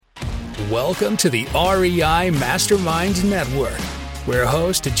Welcome to the REI Masterminds Network, where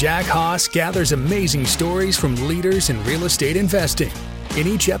host Jack Haas gathers amazing stories from leaders in real estate investing. In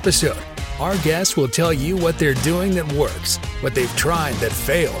each episode, our guests will tell you what they're doing that works, what they've tried that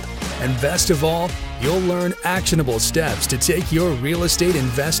failed, and best of all, you'll learn actionable steps to take your real estate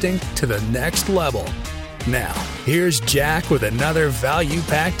investing to the next level. Now, here's Jack with another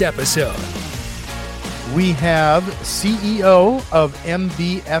value-packed episode. We have CEO of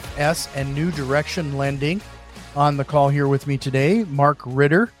MBFS and New Direction Lending on the call here with me today, Mark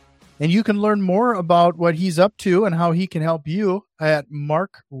Ritter. And you can learn more about what he's up to and how he can help you at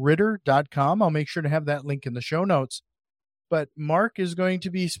markritter.com. I'll make sure to have that link in the show notes. But Mark is going to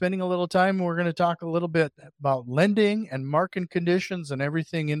be spending a little time. We're going to talk a little bit about lending and market conditions and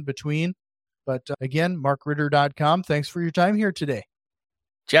everything in between. But again, markritter.com. Thanks for your time here today.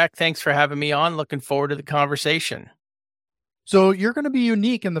 Jack, thanks for having me on. Looking forward to the conversation. So you're going to be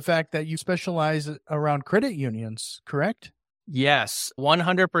unique in the fact that you specialize around credit unions, correct? Yes,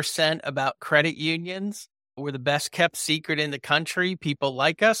 100% about credit unions. We're the best kept secret in the country. People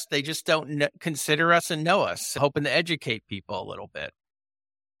like us. They just don't consider us and know us. Hoping to educate people a little bit.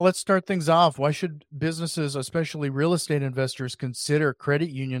 Let's start things off. Why should businesses, especially real estate investors, consider credit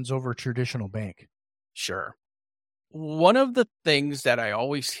unions over a traditional bank? Sure. One of the things that I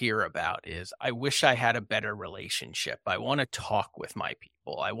always hear about is I wish I had a better relationship. I want to talk with my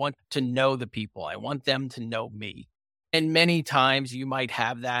people. I want to know the people. I want them to know me. And many times you might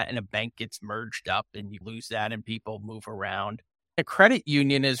have that and a bank gets merged up and you lose that and people move around. A credit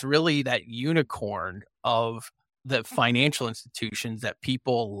union is really that unicorn of the financial institutions that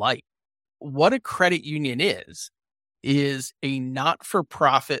people like. What a credit union is a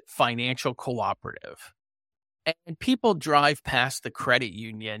not-for-profit financial cooperative. And people drive past the credit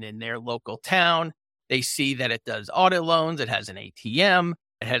union in their local town. They see that it does auto loans. It has an ATM.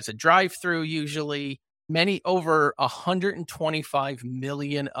 It has a drive-through usually. Over 125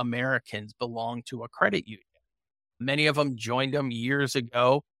 million Americans belong to a credit union. Many of them joined them years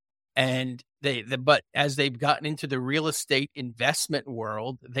ago. And but as they've gotten into the real estate investment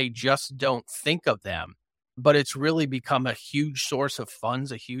world, they just don't think of them. But it's really become a huge source of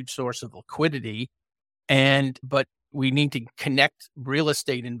funds, a huge source of liquidity. But we need to connect real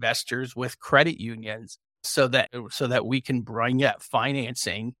estate investors with credit unions so that we can bring that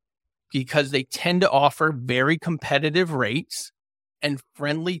financing, because they tend to offer very competitive rates and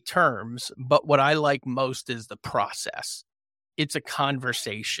friendly terms. But what I like most is the process. It's a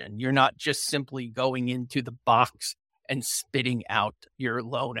conversation. You're not just simply going into the box and spitting out your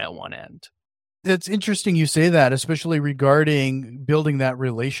loan at one end. It's interesting you say that, especially regarding building that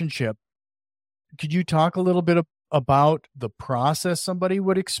relationship. Could you talk a little bit about the process somebody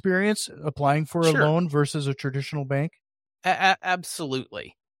would experience applying for a loan versus a traditional bank?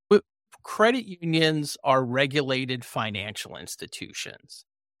 Absolutely. Credit unions are regulated financial institutions.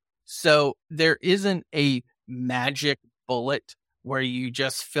 So there isn't a magic bullet where you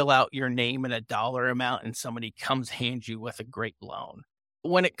just fill out your name and a dollar amount and somebody hands you with a great loan.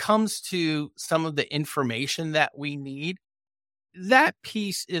 When it comes to some of the information that we need, that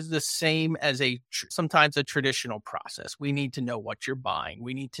piece is the same as sometimes a traditional process. We need to know what you're buying.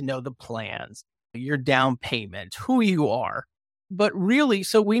 We need to know the plans, your down payment, who you are. But really,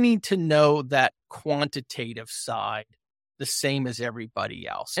 so we need to know that quantitative side the same as everybody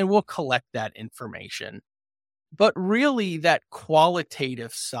else. And we'll collect that information. But really, that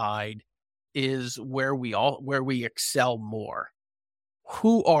qualitative side is where we excel more.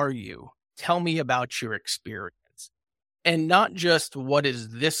 Who are you? Tell me about your experience. And not just what is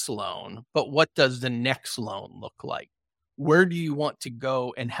this loan, but what does the next loan look like? Where do you want to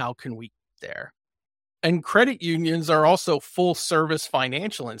go and how can we get there? And credit unions are also full service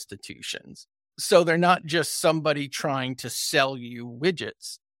financial institutions. So they're not just somebody trying to sell you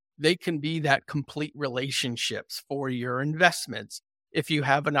widgets. They can be that complete relationships for your investments. If you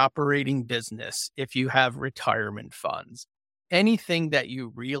have an operating business, if you have retirement funds, anything that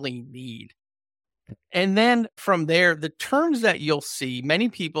you really need. And then from there, the terms that you'll see, many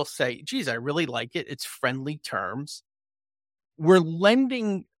people say, geez, I really like it. It's friendly terms.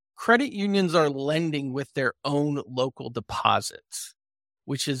 Credit unions are lending with their own local deposits,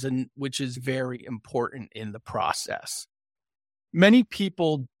 which is very important in the process. Many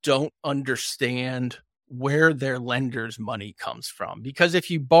people don't understand where their lender's money comes from, because if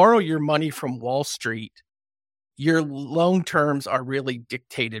you borrow your money from Wall Street, your loan terms are really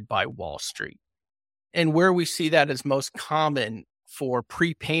dictated by Wall Street. And where we see that is most common for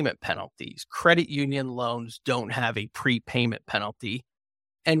prepayment penalties. Credit union loans don't have a prepayment penalty,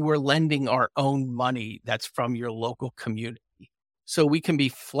 and we're lending our own money that's from your local community. so we can be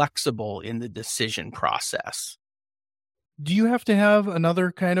flexible in the decision process. Do you have to have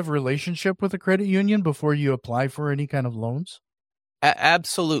another kind of relationship with a credit union before you apply for any kind of loans?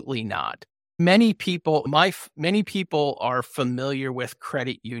 Absolutely not. Many people are familiar with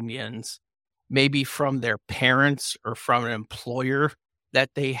credit unions, maybe from their parents or from an employer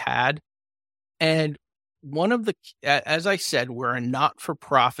that they had. And as I said, we're a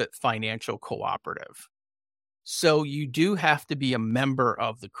not-for-profit financial cooperative. So you do have to be a member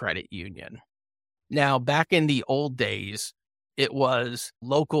of the credit union. Now, back in the old days, it was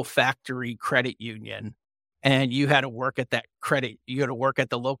local factory credit union, and you had to work at you had to work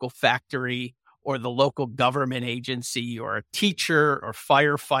at the local factory or the local government agency or a teacher or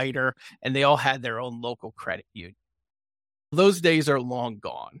firefighter, and they all had their own local credit union. Those days are long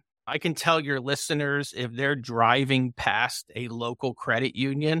gone. I can tell your listeners, if they're driving past a local credit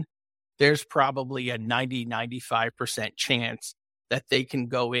union, there's probably a 95% chance that they can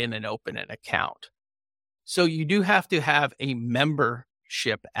go in and open an account. So you do have to have a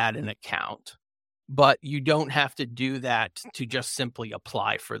membership at an account, but you don't have to do that to just simply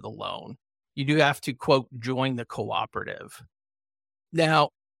apply for the loan. You do have to, quote, join the cooperative. Now,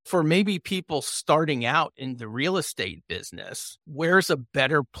 for maybe people starting out in the real estate business, where's a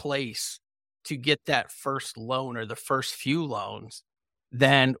better place to get that first loan or the first few loans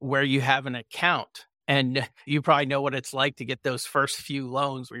than where you have an account? And you probably know what it's like to get those first few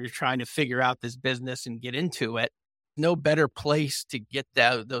loans where you're trying to figure out this business and get into it. No better place to get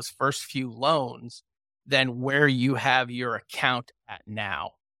those first few loans than where you have your account at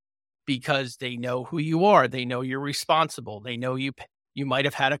now, because they know who you are. They know you're responsible. They know you might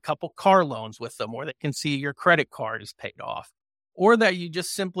have had a couple car loans with them, or they can see your credit card is paid off, or that you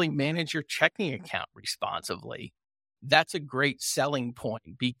just simply manage your checking account responsibly. That's a great selling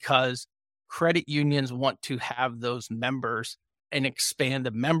point, because credit unions want to have those members and expand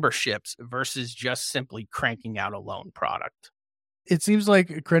the memberships versus just simply cranking out a loan product. It seems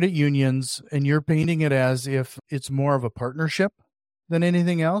like credit unions, and you're painting it as if it's more of a partnership than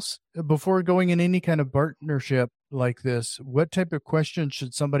anything else. Before going in any kind of partnership like this, what type of questions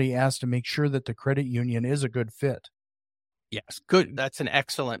should somebody ask to make sure that the credit union is a good fit? Yes, good. That's an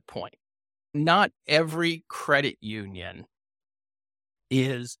excellent point. Not every credit union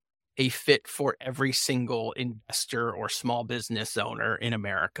is a fit for every single investor or small business owner in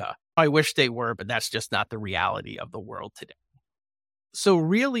America. I wish they were, but that's just not the reality of the world today. So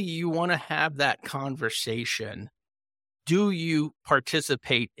really, you want to have that conversation. Do you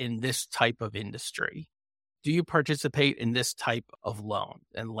participate in this type of industry? Do you participate in this type of loan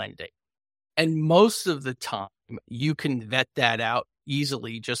and lending? And most of the time, you can vet that out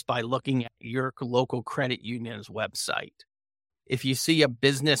easily just by looking at your local credit union's website. If you see a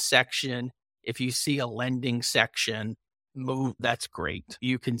business section, if you see a lending section, that's great.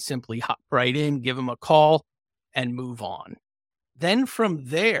 You can simply hop right in, give them a call, and move on. Then from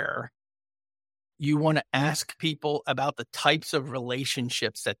there, you want to ask people about the types of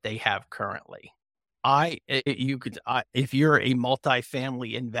relationships that they have currently. If you're a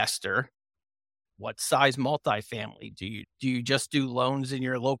multifamily investor, what size multifamily? Do you just do loans in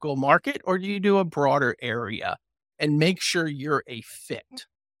your local market, or do you do a broader area? And make sure you're a fit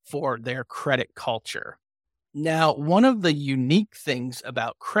for their credit culture. Now, one of the unique things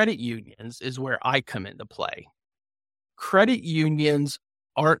about credit unions is where I come into play. Credit unions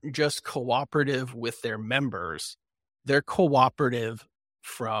aren't just cooperative with their members, they're cooperative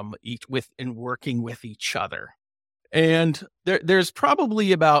in working with each other. And there's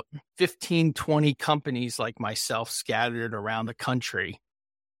probably about 15, 20 companies like myself scattered around the country.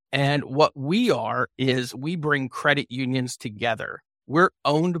 And what we are is we bring credit unions together. We're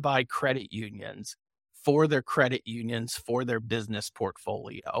owned by credit unions for their credit unions, for their business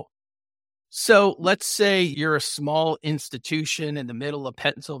portfolio. So let's say you're a small institution in the middle of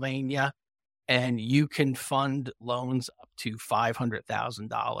Pennsylvania, and you can fund loans up to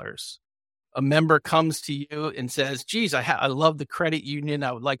 $500,000. A member comes to you and says, geez, I love the credit union.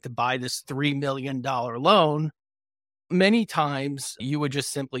 I would like to buy this $3 million loan. Many times you would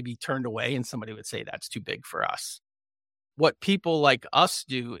just simply be turned away and somebody would say, that's too big for us. What people like us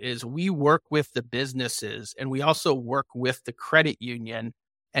do is we work with the businesses, and we also work with the credit union,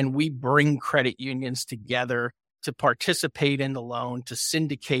 and we bring credit unions together to participate in the loan, to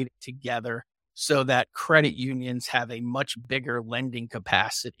syndicate it together so that credit unions have a much bigger lending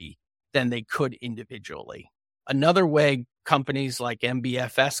capacity than they could individually. Another way companies like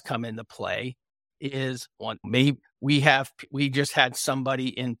MBFS come into play is we just had somebody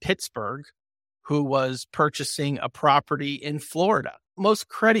in Pittsburgh who was purchasing a property in Florida. Most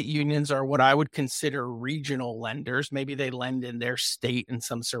credit unions are what I would consider regional lenders. Maybe they lend in their state and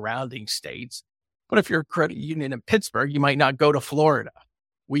some surrounding states. But if you're a credit union in Pittsburgh, you might not go to Florida.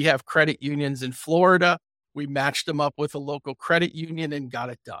 We have credit unions in Florida. We matched them up with a local credit union and got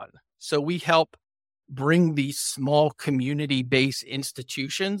it done. So we help bring these small community-based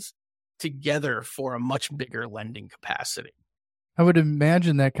institutions together for a much bigger lending capacity. I would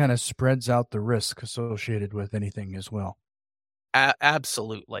imagine that kind of spreads out the risk associated with anything as well.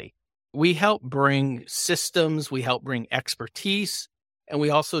 Absolutely. We help bring systems, we help bring expertise, and we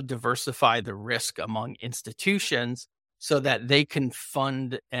also diversify the risk among institutions so that they can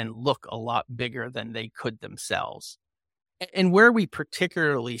fund and look a lot bigger than they could themselves. And where we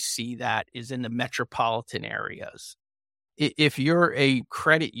particularly see that is in the metropolitan areas. If you're a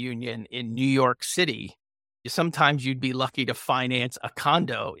credit union in New York City, sometimes you'd be lucky to finance a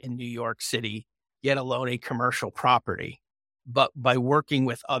condo in New York City, yet alone a commercial property. But by working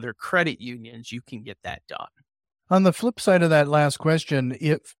with other credit unions, you can get that done. On the flip side of that last question,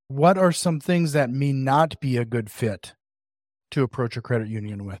 what are some things that may not be a good fit to approach a credit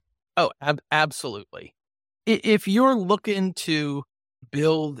union with? Oh, absolutely. If you're looking to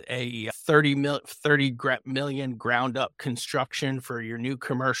build a 30 million ground up construction for your new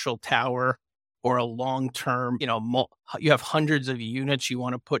commercial tower, or a long-term, you have hundreds of units you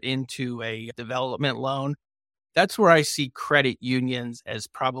want to put into a development loan, that's where I see credit unions as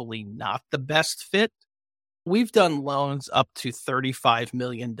probably not the best fit. We've done loans up to $35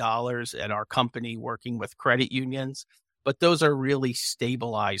 million at our company working with credit unions, but those are really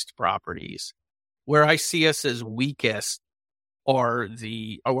stabilized properties. Where I see us as weakest are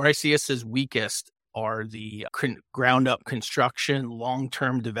the ground up construction,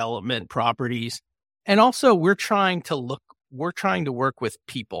 long-term development properties. And also we're trying to work with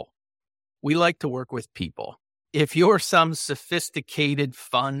people. We like to work with people. If you're some sophisticated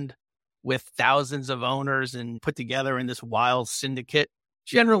fund with thousands of owners and put together in this wild syndicate,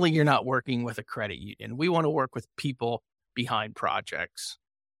 generally you're not working with a credit union. We want to work with people behind projects.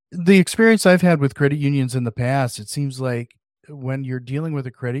 The experience I've had with credit unions in the past, it seems like when you're dealing with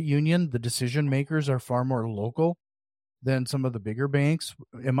a credit union, the decision makers are far more local than some of the bigger banks.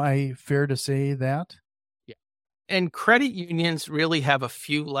 Am I fair to say that? Yeah. And credit unions really have a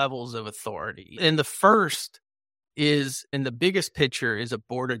few levels of authority. And the first is, in the biggest picture, is a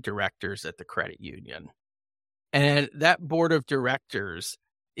board of directors at the credit union. And that board of directors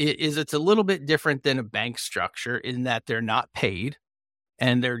it's a little bit different than a bank structure in that they're not paid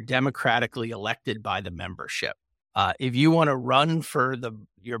and they're democratically elected by the membership. If you want to run for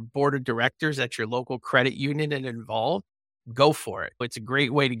your board of directors at your local credit union and involved, go for it. It's a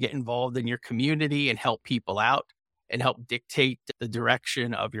great way to get involved in your community and help people out and help dictate the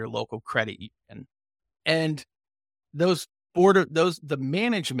direction of your local credit union. And the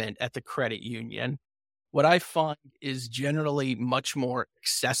management at the credit union, what I find is generally much more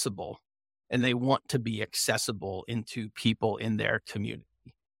accessible, and they want to be accessible into people in their community.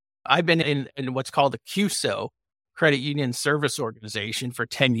 I've been in what's called a CUSO, Credit Union Service Organization, for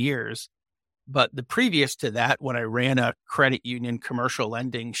 10 years. But the previous to that, when I ran a credit union commercial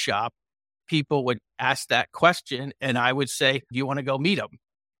lending shop, people would ask that question and I would say, do you want to go meet them?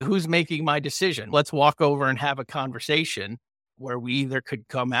 Who's making my decision? Let's walk over and have a conversation where we either could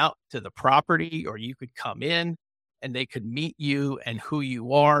come out to the property or you could come in and they could meet you and who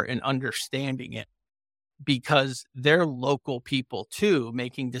you are and understanding it, because they're local people too,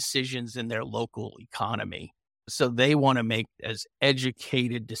 making decisions in their local economy. So they want to make as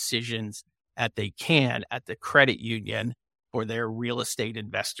educated decisions as they can at the credit union for their real estate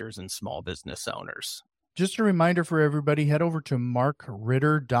investors and small business owners. Just a reminder for everybody, head over to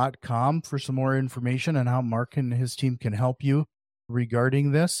markritter.com for some more information on how Mark and his team can help you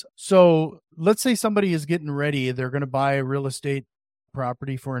regarding this. So let's say somebody is getting ready. They're going to buy a real estate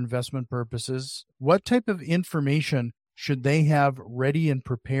property for investment purposes. What type of information should they have ready and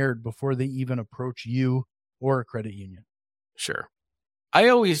prepared before they even approach you or a credit union? Sure. I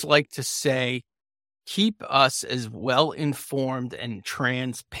always like to say, keep us as well informed and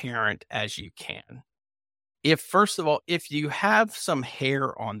transparent as you can. First of all, if you have some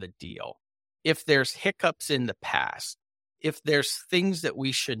hair on the deal, if there's hiccups in the past, if there's things that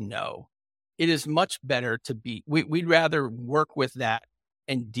we should know, it is much better we'd rather work with that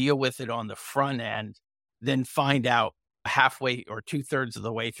and deal with it on the front end than find out halfway or 2/3 of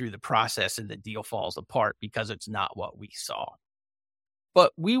the way through the process and the deal falls apart because it's not what we saw.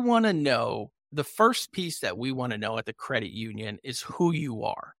 But we want to know, the first piece that we want to know at the credit union is who you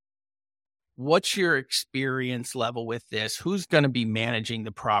are. what's your experience level with this? Who's going to be managing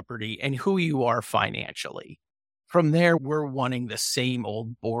the property and who you are financially? From there, we're wanting the same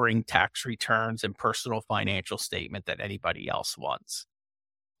old boring tax returns and personal financial statement that anybody else wants.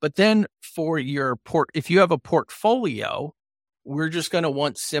 But then for your if you have a portfolio, we're just going to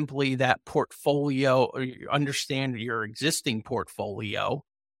want simply that portfolio, or understand your existing portfolio.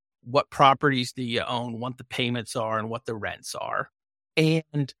 What properties do you own, what the payments are, and what the rents are.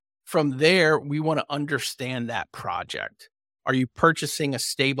 And from there, we want to understand that project. Are you purchasing a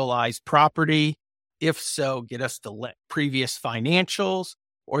stabilized property? If so, get us the previous financials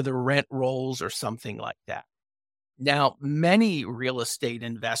or the rent rolls or something like that. Now, many real estate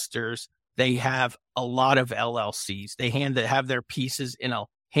investors, they have a lot of LLCs. They have their pieces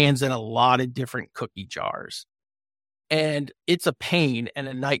hands in a lot of different cookie jars. And it's a pain and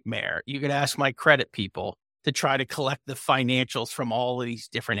a nightmare. You could ask my credit people to try to collect the financials from all of these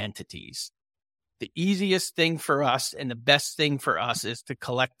different entities. The easiest thing for us and the best thing for us is to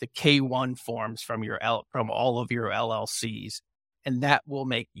collect the K-1 forms from all of your LLCs. And that will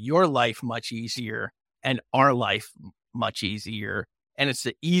make your life much easier and our life much easier. And it's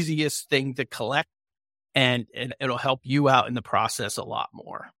the easiest thing to collect, and it'll help you out in the process a lot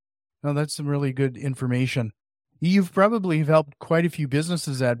more. Oh, that's some really good information. You've probably helped quite a few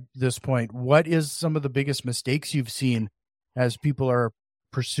businesses at this point. What is some of the biggest mistakes you've seen as people are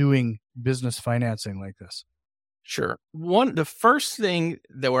pursuing business financing like this? Sure. The first thing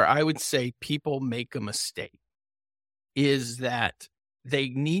where I would say people make a mistake is that they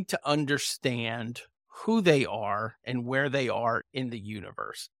need to understand who they are and where they are in the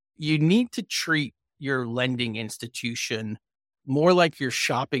universe. You need to treat your lending institution more like you're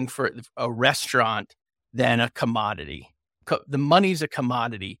shopping for a restaurant than a commodity. The money's a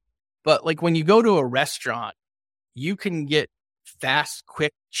commodity, but like when you go to a restaurant, you can get fast,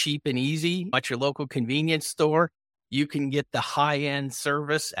 quick, cheap, and easy at your local convenience store. You can get the high-end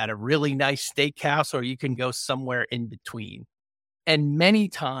service at a really nice steakhouse, or you can go somewhere in between. And many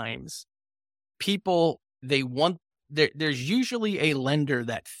times people, there's usually a lender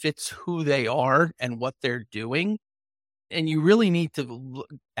that fits who they are and what they're doing. And you really need to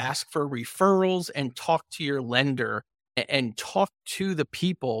ask for referrals and talk to your lender and talk to the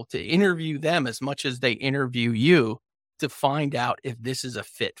people, to interview them as much as they interview you, to find out if this is a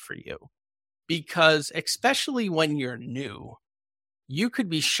fit for you. Because especially when you're new, you could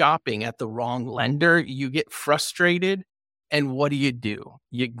be shopping at the wrong lender. You get frustrated. And what do?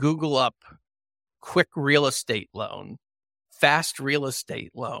 You Google up quick real estate loan, fast real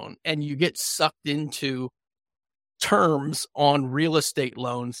estate loan, and you get sucked into terms on real estate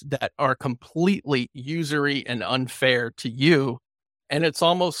loans that are completely usury and unfair to you. And it's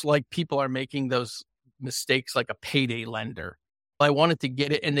almost like people are making those mistakes like a payday lender. I wanted to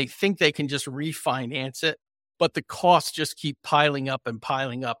get it, and they think they can just refinance it, but the costs just keep piling up, and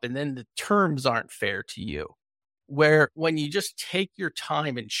then the terms aren't fair to you. Where when you just take your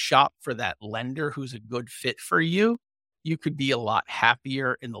time and shop for that lender who's a good fit for you, you could be a lot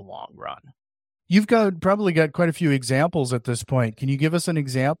happier in the long run. You've probably got quite a few examples at this point. Can you give us an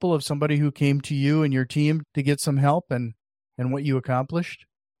example of somebody who came to you and your team to get some help and what you accomplished?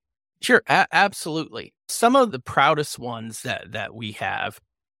 Sure, absolutely. Some of the proudest ones that we have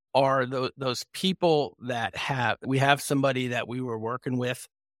are those people we have somebody that we were working with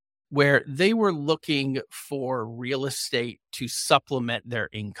where they were looking for real estate to supplement their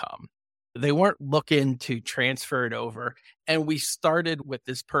income. They weren't looking to transfer it over. And we started with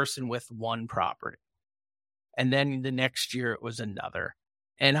this person with one property. And then the next year it was another.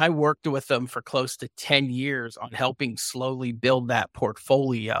 And I worked with them for close to 10 years on helping slowly build that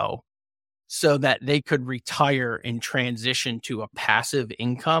portfolio so that they could retire and transition to a passive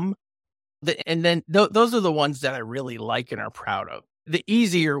income. And then those are the ones that I really like and are proud of. The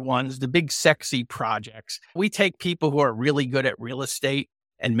easier ones, the big sexy projects, we take people who are really good at real estate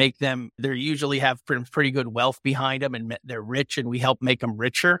and make them, they usually have pretty good wealth behind them and they're rich, and we help make them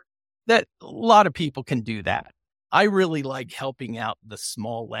richer. That a lot of people can do that. I really like helping out the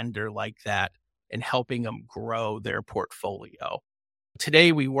small lender like that and helping them grow their portfolio.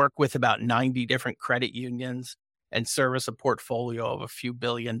 Today, we work with about 90 different credit unions and service a portfolio of a few $1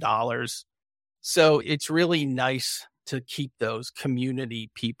 billion. So it's really nice to keep those community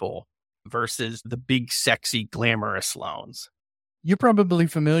people versus the big, sexy, glamorous loans. You're probably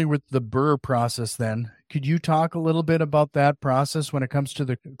familiar with the BRRRR process then. Could you talk a little bit about that process when it comes to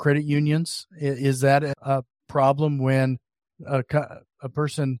the credit unions? Is that a problem when a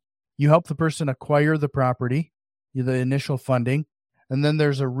person, you help the person acquire the property, the initial funding, and then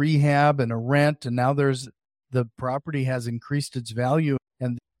there's a rehab and a rent, and now there's the property has increased its value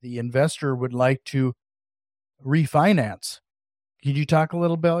and the investor would like to refinance. Can you talk a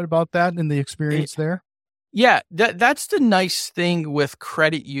little bit about that and the experience there? Yeah, that's the nice thing with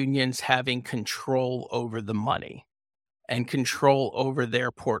credit unions having control over the money and control over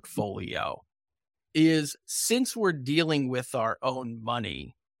their portfolio is since we're dealing with our own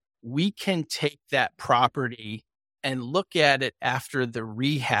money, we can take that property and look at it after the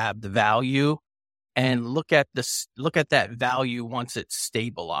rehab, the value, and look at that value once it's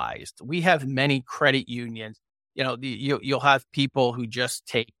stabilized. We have many credit unions. You'll have people who just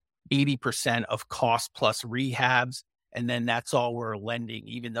take 80% of cost plus rehabs, and then that's all we're lending,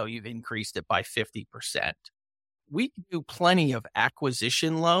 even though you've increased it by 50%. We do plenty of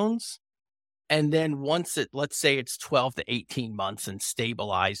acquisition loans. And then once let's say it's 12 to 18 months and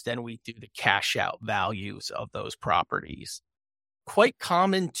stabilized, then we do the cash out values of those properties. Quite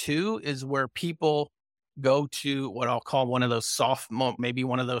common too is where people go to what I'll call one of those soft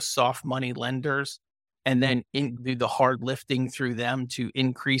money lenders, and then do the hard lifting through them to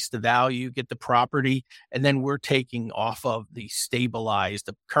increase the value, get the property, and then we're taking off of the stabilized,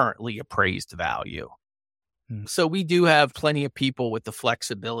 currently appraised value. So we do have plenty of people with the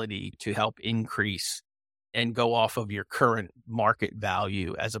flexibility to help increase and go off of your current market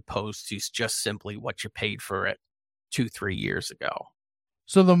value as opposed to just simply what you paid for it 2-3 years ago.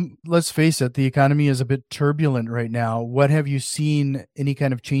 So let's face it, the economy is a bit turbulent right now. What have you seen, any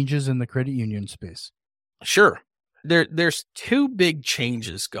kind of changes in the credit union space? Sure. There's two big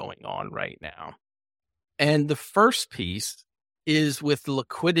changes going on right now. And the first piece is with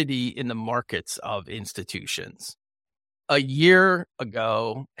liquidity in the markets of institutions. A year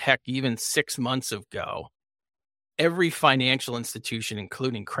ago, heck, even 6 months ago, every financial institution,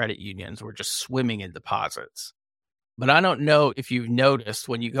 including credit unions, were just swimming in deposits. But I don't know if you've noticed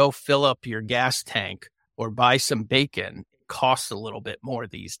when you go fill up your gas tank or buy some bacon, it costs a little bit more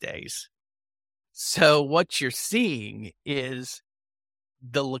these days. So what you're seeing is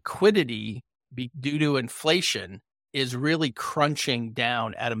the liquidity due to inflation is really crunching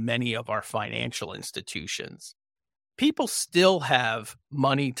down at many of our financial institutions. People still have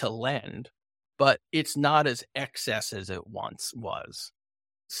money to lend, but it's not as excess as it once was.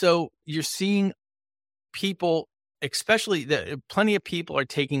 So you're seeing people, especially plenty of people are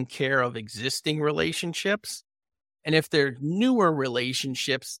taking care of existing relationships. And if they're newer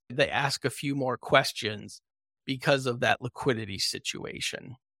relationships, they ask a few more questions because of that liquidity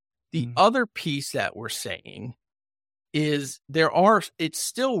situation. The other piece that we're saying is it's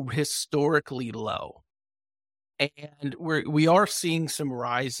still historically low. And we are seeing some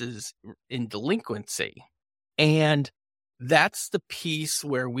rises in delinquency. And that's the piece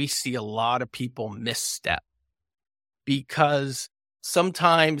where we see a lot of people misstep. Because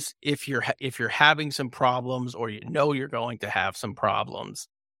sometimes if you're having some problems or you're going to have some problems,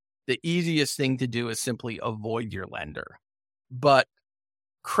 the easiest thing to do is simply avoid your lender. But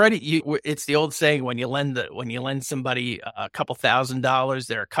it's the old saying, when you lend somebody a couple $1,000,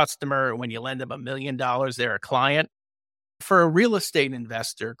 they're a customer. When you lend them $1 million, they're a client. For a real estate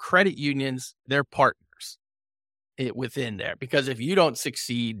investor, credit unions, they're partners within there, because if you don't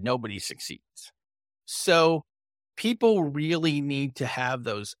succeed, nobody succeeds. So people really need to have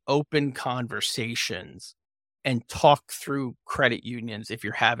those open conversations and talk through credit unions if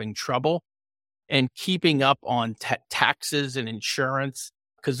you're having trouble, and keeping up on taxes and insurance,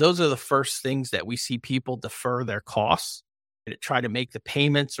 because those are the first things that we see people defer their costs to try to make the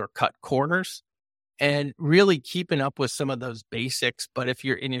payments or cut corners, and really keeping up with some of those basics. But if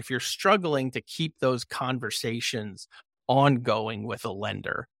you're struggling to keep those conversations ongoing with a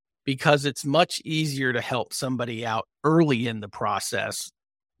lender, because it's much easier to help somebody out early in the process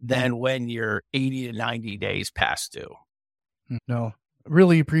than when you're 80 to 90 days past due. No,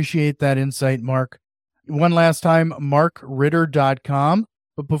 really appreciate that insight, Mark. One last time, markritter.com.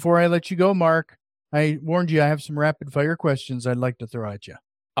 But before I let you go, Mark, I warned you I have some rapid fire questions I'd like to throw at you.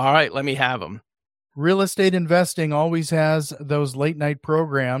 All right, let me have them. Real estate investing always has those late night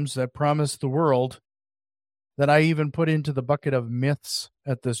programs that promise the world, that I even put into the bucket of myths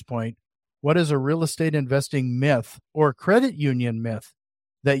at this point. What is a real estate investing myth or credit union myth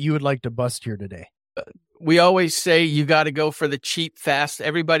that you would like to bust here today? We always say you got to go for the cheap, fast.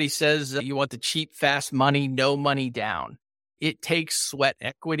 Everybody says you want the cheap, fast money, no money down. It takes sweat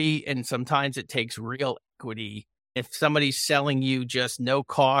equity, and sometimes it takes real equity. If somebody's selling you just no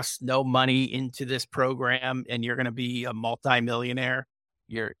cost, no money into this program, and you're going to be a multimillionaire,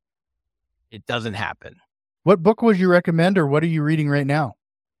 it doesn't happen. What book would you recommend, or what are you reading right now?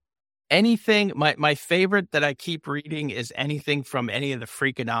 anything, my favorite that I keep reading is anything from any of the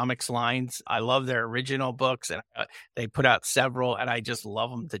Freakonomics lines. I love their original books, and they put out several, and I just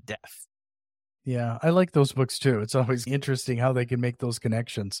love them to death. Yeah, I like those books too. It's always interesting how they can make those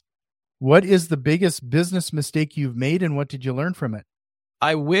connections. What is the biggest business mistake you've made, and what did you learn from it?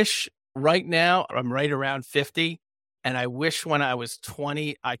 I wish right now I'm right around 50, and I wish when I was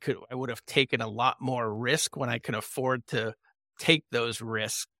 20, I would have taken a lot more risk when I could afford to take those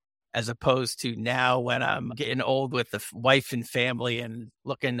risks, as opposed to now when I'm getting old with the wife and family and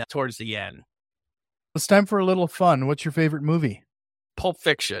looking towards the end. It's time for a little fun. What's your favorite movie? Pulp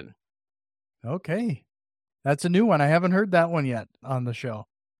Fiction. Okay. That's a new one. I haven't heard that one yet on the show.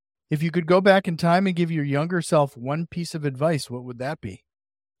 If you could go back in time and give your younger self one piece of advice, what would that be?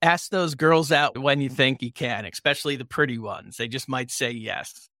 Ask those girls out when you think you can, especially the pretty ones. They just might say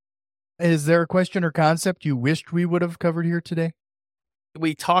yes. Is there a question or concept you wished we would have covered here today?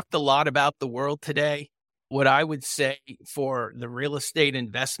 We talked a lot about the world today. What I would say for the real estate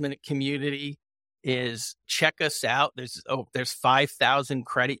investment community is check us out. There's 5,000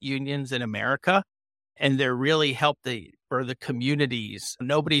 credit unions in America, and they're really for the communities.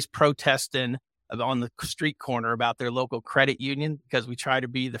 Nobody's protesting on the street corner about their local credit union, because we try to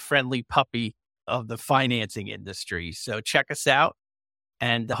be the friendly puppy of the financing industry. So check us out,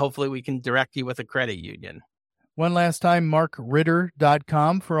 and hopefully we can direct you with a credit union. One last time,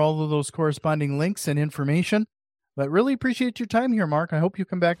 markritter.com for all of those corresponding links and information. But really appreciate your time here, Mark. I hope you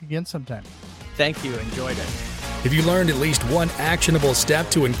come back again sometime. Thank you. Enjoyed it. Have you learned at least one actionable step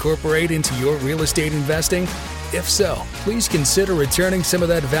to incorporate into your real estate investing? If so, please consider returning some of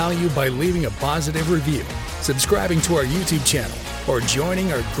that value by leaving a positive review, subscribing to our YouTube channel, or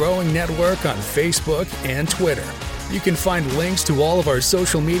joining our growing network on Facebook and Twitter. You can find links to all of our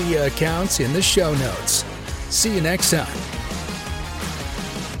social media accounts in the show notes. See you next time.